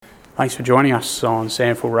Thanks for joining us on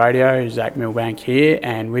SANFL Radio. Zach Milbank here,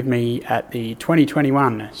 and with me at the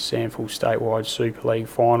 2021 SANFL Statewide Super League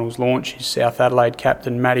Finals launch is South Adelaide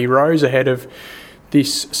captain Matty Rose ahead of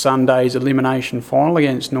this Sunday's elimination final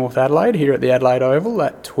against North Adelaide here at the Adelaide Oval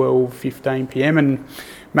at 12:15pm. And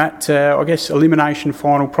Matt, I guess elimination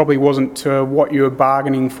final probably wasn't what you were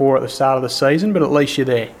bargaining for at the start of the season, but at least you're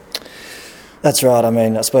there. That's right. I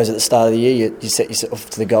mean, I suppose at the start of the year you set yourself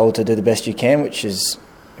to the goal to do the best you can, which is,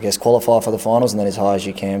 I guess, qualify for the finals and then as high as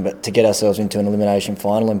you can. But to get ourselves into an elimination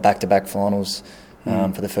final and back-to-back finals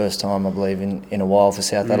for the first time, I believe, in a while for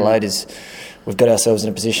South Adelaide, is we've got ourselves in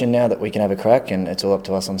a position now that we can have a crack, and it's all up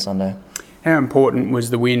to us on Sunday. How important was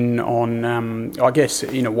the win on, I guess,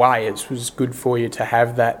 in a way, it was good for you to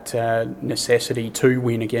have that necessity to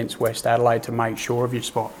win against West Adelaide to make sure of your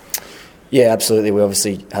spot? Yeah, absolutely. We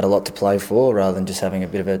obviously had a lot to play for rather than just having a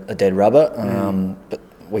bit of a dead rubber. But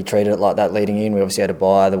we treated it like that leading in. We obviously had a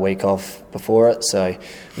bye the week off before it, so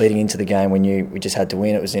leading into the game we knew we just had to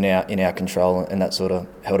win. It was in our control, and that sort of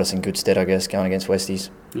held us in good stead, I guess, going against Westies.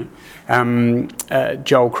 Yeah.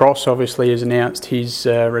 Joel Cross obviously has announced his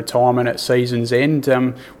retirement at season's end.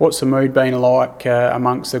 What's the mood been like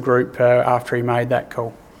amongst the group after he made that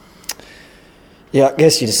call? Yeah, I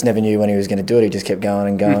guess you just never knew when he was going to do it. He just kept going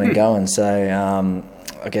and going and going. So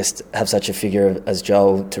I guess to have such a figure as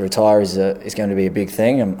Joel to retire is going to be a big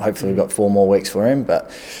thing, and hopefully we've got 4 more weeks for him.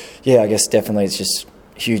 But yeah, I guess definitely it's just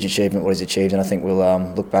a huge achievement what he's achieved, and I think we'll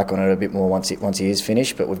look back on it a bit more once he is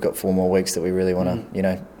finished. But we've got 4 more weeks that we really want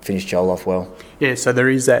to finish Joel off well. Yeah, so there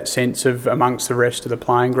is that sense of amongst the rest of the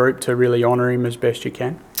playing group to really honour him as best you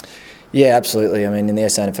can. Yeah, absolutely. I mean, in the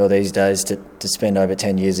SANFL these days, to spend over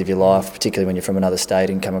 10 years of your life, particularly when you're from another state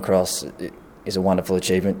and come across, it is a wonderful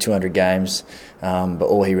achievement, 200 games. But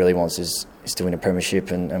all he really wants is to win a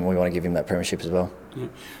premiership, and we want to give him that premiership as well. Yeah.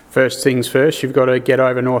 First things first, you've got to get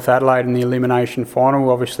over North Adelaide in the elimination final.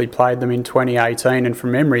 We obviously played them in 2018, and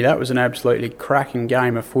from memory, that was an absolutely cracking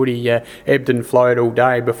game of footy. Ebbed and flowed all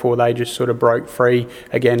day before they just sort of broke free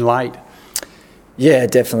again late. Yeah,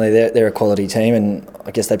 definitely. They're a quality team, and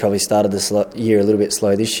I guess they probably started the year a little bit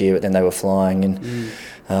slow this year, but then they were flying, and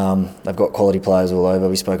they've got quality players all over.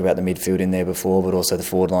 We spoke about the midfield in there before, but also the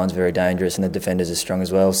forward line's very dangerous, and the defenders are strong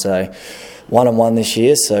as well. So 1-on-1 this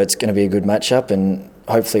year, so it's going to be a good matchup, and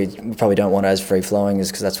hopefully we probably don't want it as free-flowing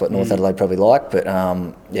because that's what North Adelaide probably like, but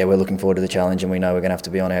yeah, we're looking forward to the challenge, and we know we're going to have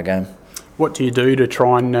to be on our game. What do you do to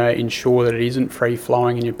try and ensure that it isn't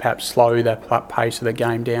free-flowing and you perhaps slow the pace of the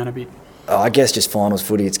game down a bit? I guess just finals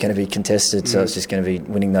footy, it's going to be contested, so it's just going to be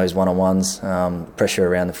winning those one-on-ones. Pressure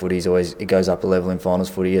around the footy it goes up a level in finals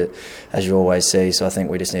footy, as you always see. So I think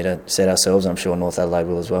we just need to set ourselves, and I'm sure North Adelaide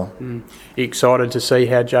will as well. You excited to see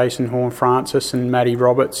how Jason Horne-Francis and Matty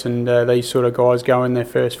Roberts and these sort of guys go in their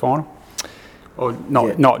first final? Or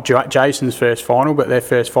not Jason's first final, but their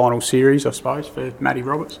first final series, I suppose, for Matty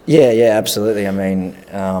Roberts. Yeah, absolutely. I mean,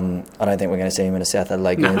 I don't think we're going to see him in a South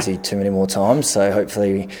Adelaide Guernsey too many more times, so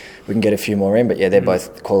hopefully we can get a few more in. But yeah, they're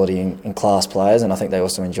both quality and class players, and I think they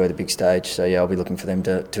also enjoy the big stage. So yeah, I'll be looking for them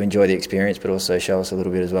to enjoy the experience, but also show us a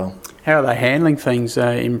little bit as well. How are they handling things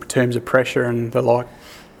in terms of pressure and the like?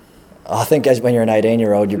 I think when you're an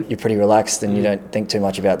 18-year-old, you're pretty relaxed and you don't think too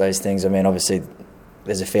much about those things. I mean, obviously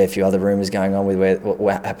there's a fair few other rumours going on with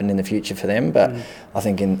what happened in the future for them, but I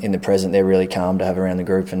think in the present they're really calm to have around the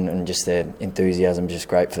group, and just their enthusiasm is just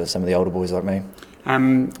great for some of the older boys like me.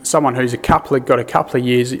 Someone who's got a couple of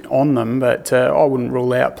years on them, but I wouldn't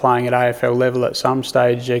rule out playing at AFL level at some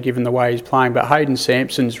stage given the way he's playing. But Hayden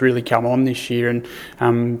Sampson's really come on this year,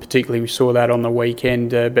 and particularly we saw that on the weekend.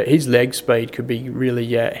 But his leg speed could be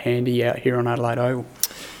really handy out here on Adelaide Oval.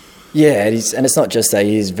 Yeah, and it's not just that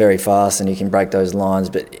he is very fast and he can break those lines,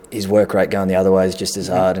 but his work rate going the other way is just as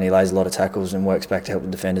hard, and he lays a lot of tackles and works back to help the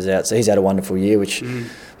defenders out. So he's had a wonderful year, which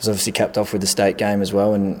was obviously capped off with the state game as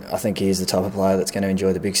well, and I think he is the type of player that's going to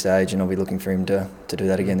enjoy the big stage, and I'll be looking for him to do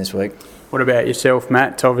that again this week. What about yourself,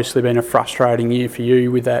 Matt? It's obviously been a frustrating year for you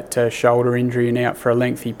with that shoulder injury and out for a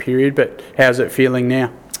lengthy period, but how's it feeling now?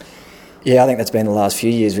 Yeah, I think that's been the last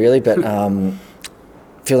few years really, but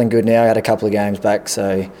feeling good now. I had a couple of games back,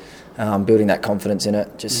 so building that confidence in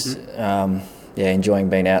it, just enjoying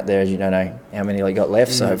being out there. As you don't know how many you got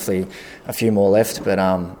left, so hopefully a few more left, but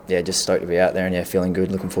just stoked to be out there and feeling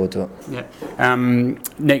good, looking forward to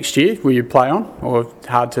it. Next year, will you play on, or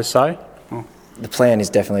hard to say? The plan is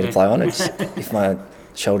definitely to play on. It's if my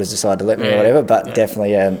shoulders decide to let me or whatever, but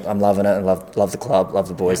definitely I'm loving it, and love the club, love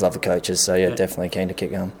the boys, love the coaches, so definitely keen to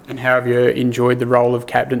keep going. And how have you enjoyed the role of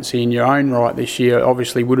captaincy in your own right this year?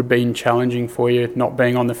 Obviously would have been challenging for you not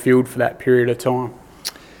being on the field for that period of time.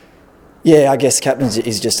 Yeah, I guess captain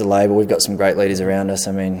is just a label. We've got some great leaders around us.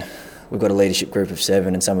 I mean, we've got a leadership group of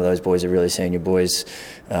 7, and some of those boys are really senior boys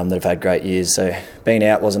that have had great years. So being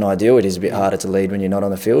out wasn't ideal. It is a bit harder to lead when you're not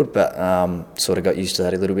on the field, but sort of got used to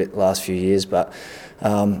that a little bit the last few years. But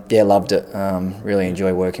loved it. Really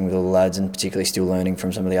enjoy working with all the lads, and particularly still learning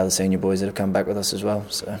from some of the other senior boys that have come back with us as well.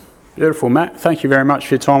 So. Beautiful, Matt. Thank you very much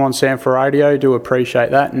for your time on Sample Radio. Do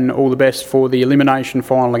appreciate that, and all the best for the elimination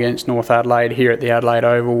final against North Adelaide here at the Adelaide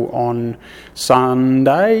Oval on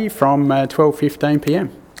Sunday from 12:15 p.m.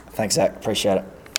 Thanks, Zach. Appreciate it.